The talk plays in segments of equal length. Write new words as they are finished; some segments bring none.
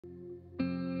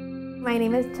My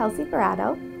name is Chelsea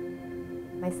Barrato.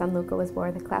 My son Luca was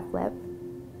born with a cleft lip.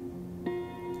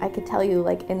 I could tell you,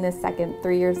 like, in this second,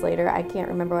 3 years later, I can't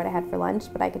remember what I had for lunch,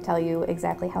 but I could tell you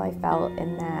exactly how I felt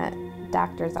in that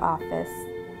doctor's office.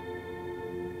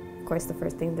 Of course, the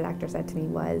first thing the doctor said to me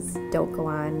was, don't go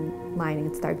online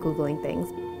and start Googling things.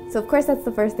 So of course that's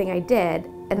the first thing I did,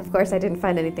 and of course I didn't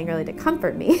find anything really to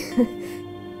comfort me.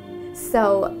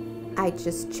 So I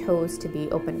just chose to be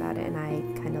open about it, and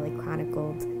I kind of like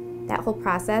chronicled that whole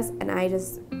process, and I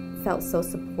just felt so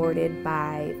supported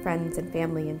by friends and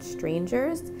family and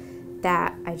strangers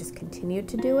that I just continued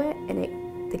to do it,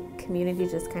 and the community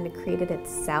just kind of created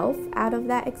itself out of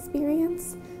that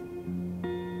experience.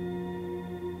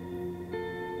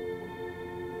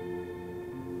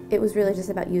 It was really just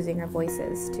about using our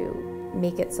voices to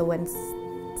make it so when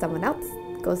someone else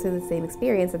goes through the same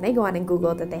experience and they go on and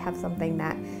Google that they have something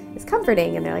that is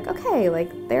comforting, and they're like, okay, like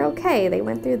they're okay, they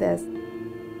went through this.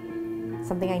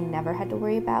 Something I never had to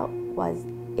worry about was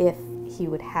if he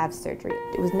would have surgery.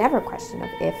 It was never a question of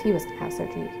if he was going to have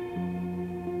surgery.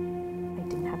 I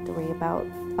didn't have to worry about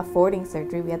affording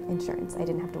surgery. We had insurance. I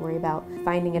didn't have to worry about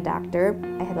finding a doctor.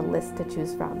 I had a list to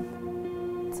choose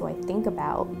from. So I think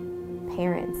about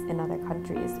parents in other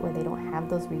countries where they don't have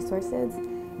those resources.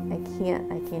 I can't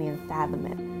even fathom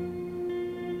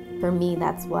it. For me,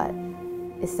 that's what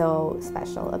is so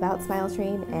special about Smile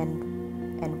Train and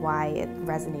why it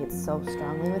resonates so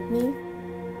strongly with me.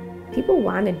 People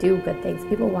want to do good things.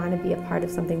 People want to be a part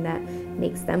of something that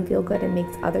makes them feel good and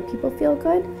makes other people feel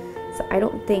good. So I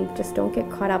don't think, just don't get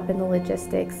caught up in the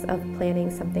logistics of planning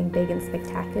something big and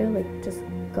spectacular. Like, just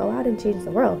go out and change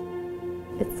the world.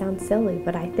 It sounds silly,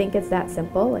 but I think it's that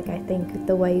simple. Like, I think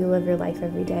the way you live your life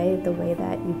every day, the way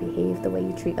that you behave, the way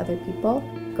you treat other people,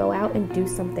 go out and do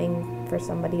something for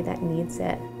somebody that needs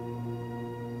it.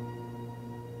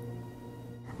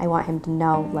 I want him to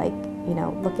know, like, you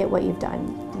know, look at what you've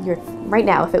done. Right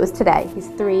now, if it was today, he's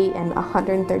 3 and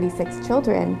 136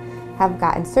 children have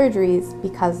gotten surgeries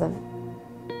because of,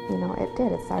 you know, it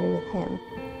started with him.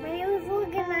 My name is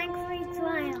Luca and I create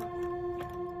smiles.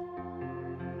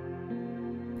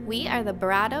 We are the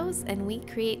Barratos and we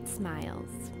create smiles.